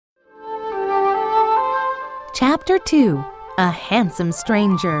Chapter 2. A Handsome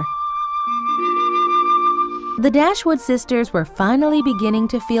Stranger. The Dashwood sisters were finally beginning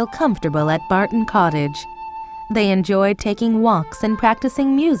to feel comfortable at Barton Cottage. They enjoyed taking walks and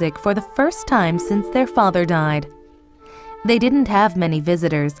practicing music for the first time since their father died. They didn't have many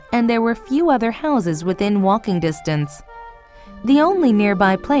visitors, and there were few other houses within walking distance. The only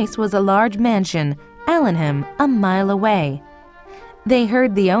nearby place was a large mansion, Allenham, a mile away. They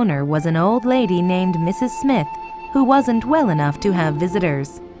heard the owner was an old lady named Mrs. Smith, who wasn't well enough to have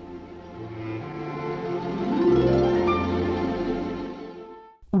visitors.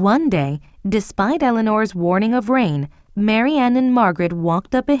 One day, despite Eleanor's warning of rain, Marianne and Margaret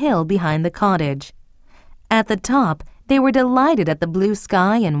walked up a hill behind the cottage. At the top, they were delighted at the blue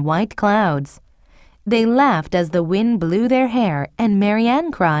sky and white clouds. They laughed as the wind blew their hair, and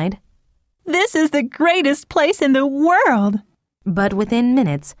Marianne cried, "This is the greatest place in the world!" But within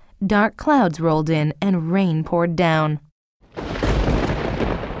minutes, dark clouds rolled in and rain poured down.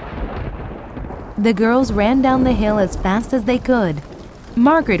 The girls ran down the hill as fast as they could.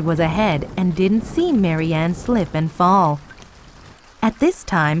 Margaret was ahead and didn't see Marianne slip and fall. At this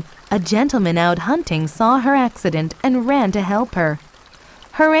time, a gentleman out hunting saw her accident and ran to help her.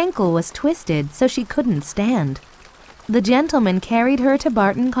 Her ankle was twisted, so she couldn't stand. The gentleman carried her to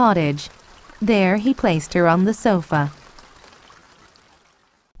Barton Cottage. There he placed her on the sofa.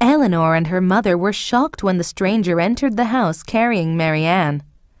 Eleanor and her mother were shocked when the stranger entered the house carrying Marianne.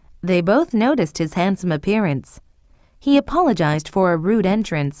 They both noticed his handsome appearance. He apologized for a rude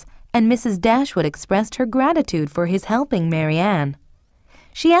entrance, and Mrs. Dashwood expressed her gratitude for his helping Marianne.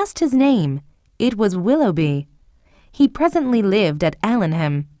 She asked his name. It was Willoughby. He presently lived at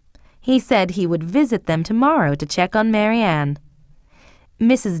Allenham. He said he would visit them tomorrow to check on Marianne.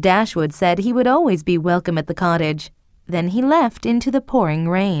 Mrs. Dashwood said he would always be welcome at the cottage. Then he left into the pouring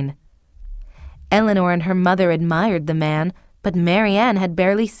rain. Eleanor and her mother admired the man, but Marianne had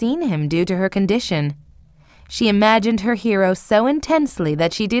barely seen him due to her condition. She imagined her hero so intensely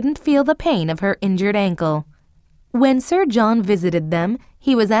that she didn't feel the pain of her injured ankle. When Sir John visited them,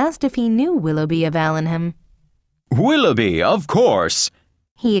 he was asked if he knew Willoughby of Allenham. "Willoughby, of course!"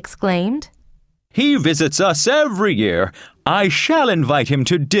 he exclaimed. "He visits us every year. I shall invite him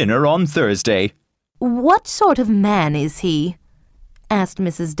to dinner on Thursday." "What sort of man is he?" asked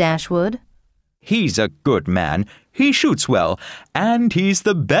Mrs. Dashwood. "He's a good man. He shoots well, and he's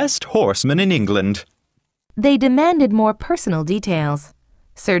the best horseman in England." They demanded more personal details.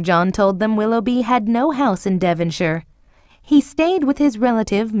 Sir John told them Willoughby had no house in Devonshire. He stayed with his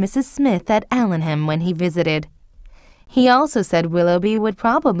relative, Mrs. Smith, at Allenham when he visited. He also said Willoughby would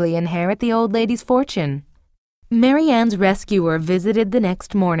probably inherit the old lady's fortune. Marianne's rescuer visited the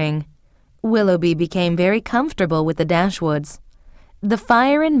next morning. Willoughby became very comfortable with the Dashwoods. The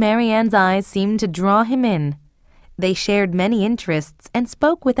fire in Marianne's eyes seemed to draw him in. They shared many interests and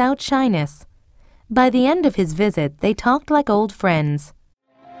spoke without shyness. By the end of his visit, they talked like old friends.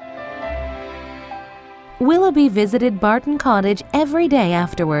 Willoughby visited Barton Cottage every day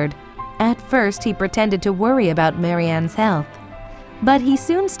afterward. At first, he pretended to worry about Marianne's health. But he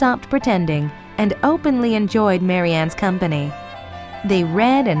soon stopped pretending and openly enjoyed Marianne's company. They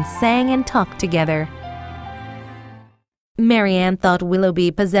read and sang and talked together. Marianne thought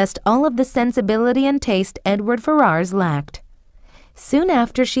Willoughby possessed all of the sensibility and taste Edward Ferrars lacked. Soon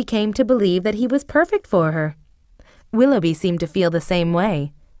after, she came to believe that he was perfect for her. Willoughby seemed to feel the same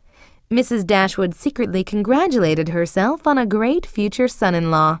way. Mrs. Dashwood secretly congratulated herself on a great future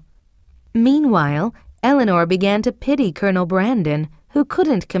son-in-law. Meanwhile, Eleanor began to pity Colonel Brandon, who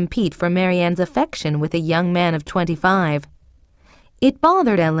couldn't compete for Marianne's affection with a young man of 25. It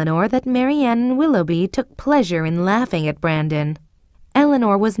bothered Eleanor that Marianne and Willoughby took pleasure in laughing at Brandon.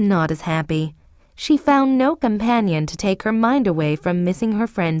 Eleanor was not as happy. She found no companion to take her mind away from missing her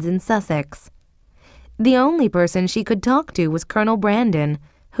friends in Sussex. The only person she could talk to was Colonel Brandon,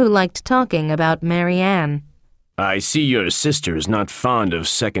 who liked talking about Marianne. "I see your sister's not fond of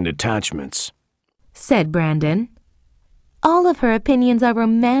second attachments," said Brandon. "All of her opinions are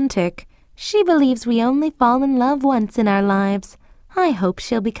romantic. She believes we only fall in love once in our lives. I hope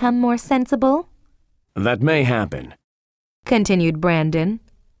she'll become more sensible." "That may happen," continued Brandon.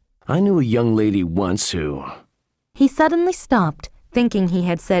 "I knew a young lady once who—" He suddenly stopped, thinking he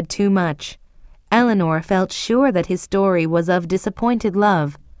had said too much. Eleanor felt sure that his story was of disappointed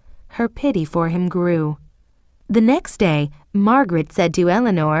love. Her pity for him grew. The next day, Margaret said to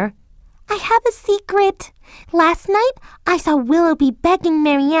Eleanor, "I have a secret. Last night, I saw Willoughby begging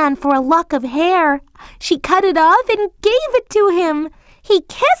Marianne for a lock of hair. She cut it off and gave it to him. He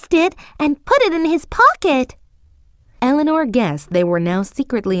kissed it and put it in his pocket." Eleanor guessed they were now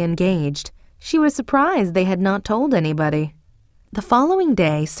secretly engaged. She was surprised they had not told anybody. The following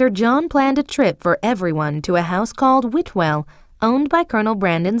day, Sir John planned a trip for everyone to a house called Whitwell, owned by Colonel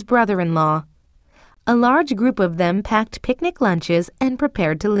Brandon's brother-in-law. A large group of them packed picnic lunches and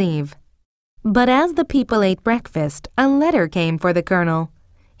prepared to leave. But as the people ate breakfast, a letter came for the colonel.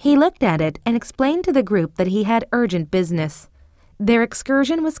 He looked at it and explained to the group that he had urgent business. Their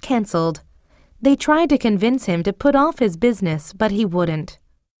excursion was cancelled. They tried to convince him to put off his business, but he wouldn't.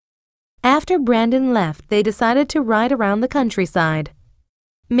 After Brandon left, they decided to ride around the countryside.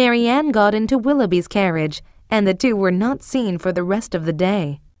 Mary Ann got into Willoughby's carriage, and the two were not seen for the rest of the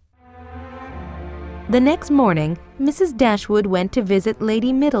day. The next morning, Mrs. Dashwood went to visit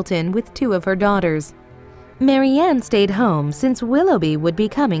Lady Middleton with two of her daughters. Mary Ann stayed home since Willoughby would be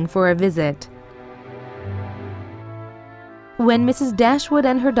coming for a visit. When Mrs. Dashwood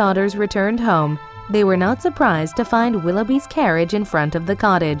and her daughters returned home, they were not surprised to find Willoughby's carriage in front of the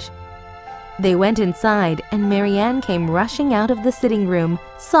cottage. They went inside, and Mary Ann came rushing out of the sitting room,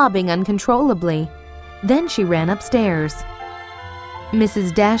 sobbing uncontrollably. Then she ran upstairs.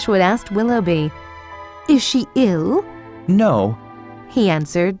 Mrs. Dashwood asked Willoughby, "Is she ill?" No, he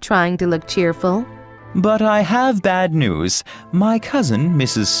answered, trying to look cheerful. but I have bad news. My cousin,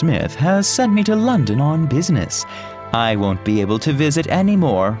 Mrs. Smith, has sent me to London on business. I won't be able to visit any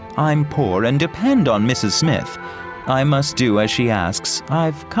more. I'm poor and depend on Mrs. Smith. I must do as she asks.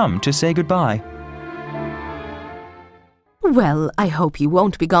 I've come to say goodbye." "Well, I hope you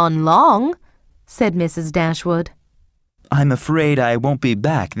won't be gone long," said Mrs. Dashwood. "I'm afraid I won't be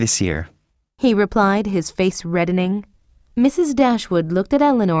back this year," he replied, his face reddening. Mrs. Dashwood looked at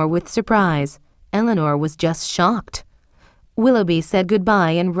Eleanor with surprise. Eleanor was just shocked. Willoughby said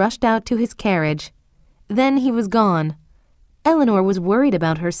goodbye and rushed out to his carriage. Then he was gone. Eleanor was worried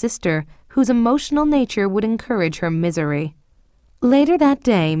about her sister, whose emotional nature would encourage her misery. Later that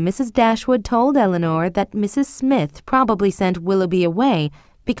day, Mrs. Dashwood told Eleanor that Mrs. Smith probably sent Willoughby away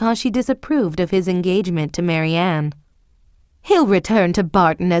because she disapproved of his engagement to Mary Ann. "He'll return to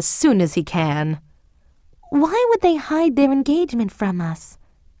Barton as soon as he can." Why would they hide their engagement from us?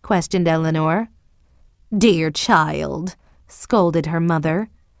 Questioned Eleanor. "Dear child," scolded her mother,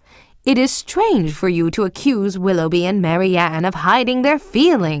 "it is strange for you to accuse Willoughby and Mary Ann of hiding their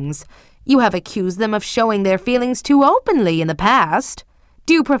feelings. You have accused them of showing their feelings too openly in the past.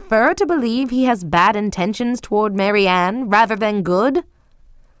 Do you prefer to believe he has bad intentions toward Mary Ann rather than good?"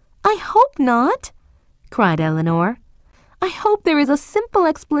 "I hope not," cried Eleanor. "I hope there is a simple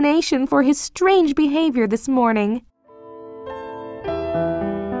explanation for his strange behavior this morning."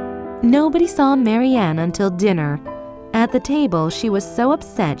 Nobody saw Mary Ann until dinner. At the table, she was so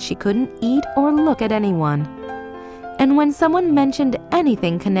upset she couldn't eat or look at anyone. And when someone mentioned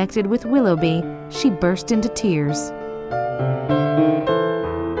anything connected with Willoughby, she burst into tears.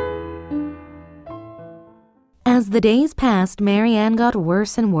 As the days passed, Mary Ann got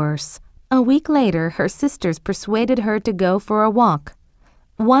worse and worse. A week later, her sisters persuaded her to go for a walk.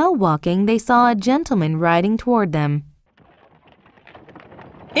 While walking, they saw a gentleman riding toward them.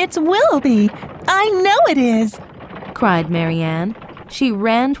 "It's Willoughby! I know it is!" cried Mary Ann. She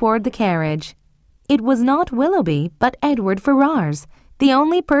ran toward the carriage. It was not Willoughby, but Edward Ferrars, the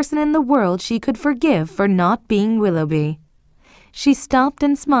only person in the world she could forgive for not being Willoughby. She stopped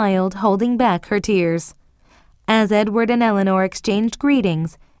and smiled, holding back her tears. As Edward and Eleanor exchanged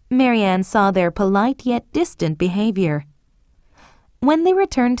greetings, Mary Ann saw their polite yet distant behavior. When they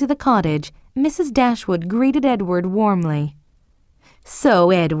returned to the cottage, Mrs. Dashwood greeted Edward warmly.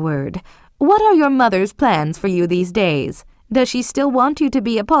 "So, Edward, what are your mother's plans for you these days? Does she still want you to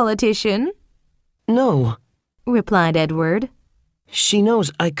be a politician?" "No," replied Edward. "She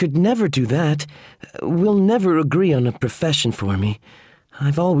knows I could never do that. We'll never agree on a profession for me.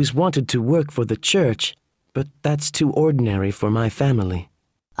 I've always wanted to work for the church, but that's too ordinary for my family."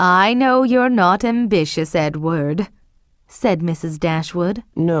 "I know you're not ambitious, Edward," said Mrs. Dashwood.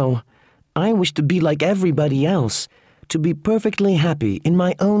 "No, I wish to be like everybody else, to be perfectly happy in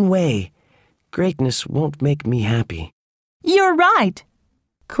my own way. Greatness won't make me happy." "You're right,"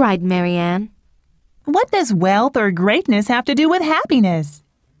 cried Mary Ann. "What does wealth or greatness have to do with happiness?"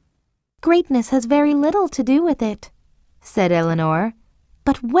 "Greatness has very little to do with it," said Eleanor,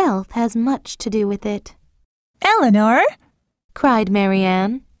 "but wealth has much to do with it." "Eleanor," cried Mary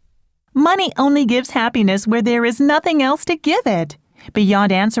Ann, "money only gives happiness where there is nothing else to give it.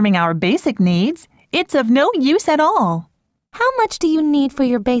 Beyond answering our basic needs, it's of no use at all." "How much do you need for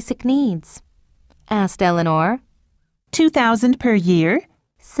your basic needs?" asked Eleanor. 2,000 per year,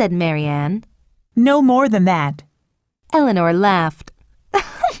 said Mary Ann. "No more than that." Eleanor laughed.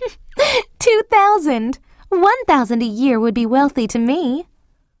 2,000! 1,000 a year would be wealthy to me.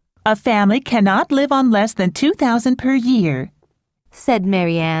 A family cannot live on less than $2,000 per year, said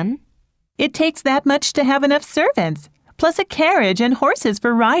Mary Ann. It takes that much to have enough servants, plus a carriage and horses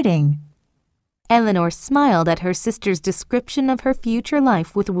for riding. Eleanor smiled at her sister's description of her future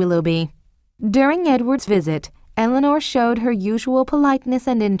life with Willoughby. During Edward's visit, Eleanor showed her usual politeness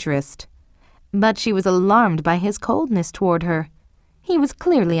and interest. But she was alarmed by his coldness toward her. He was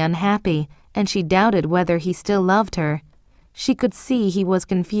clearly unhappy, and she doubted whether he still loved her. She could see he was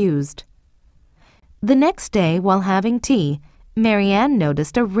confused. The next day, while having tea, Mary Ann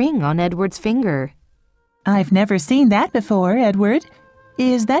noticed a ring on Edward's finger. I've never seen that before, Edward.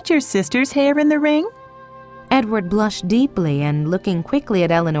 Is that your sister's hair in the ring? Edward blushed deeply and, looking quickly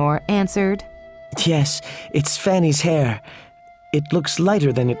at Eleanor, answered, Yes, it's Fanny's hair. It looks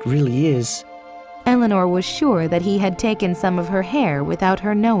lighter than it really is. Eleanor was sure that he had taken some of her hair without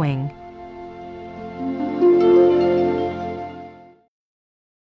her knowing.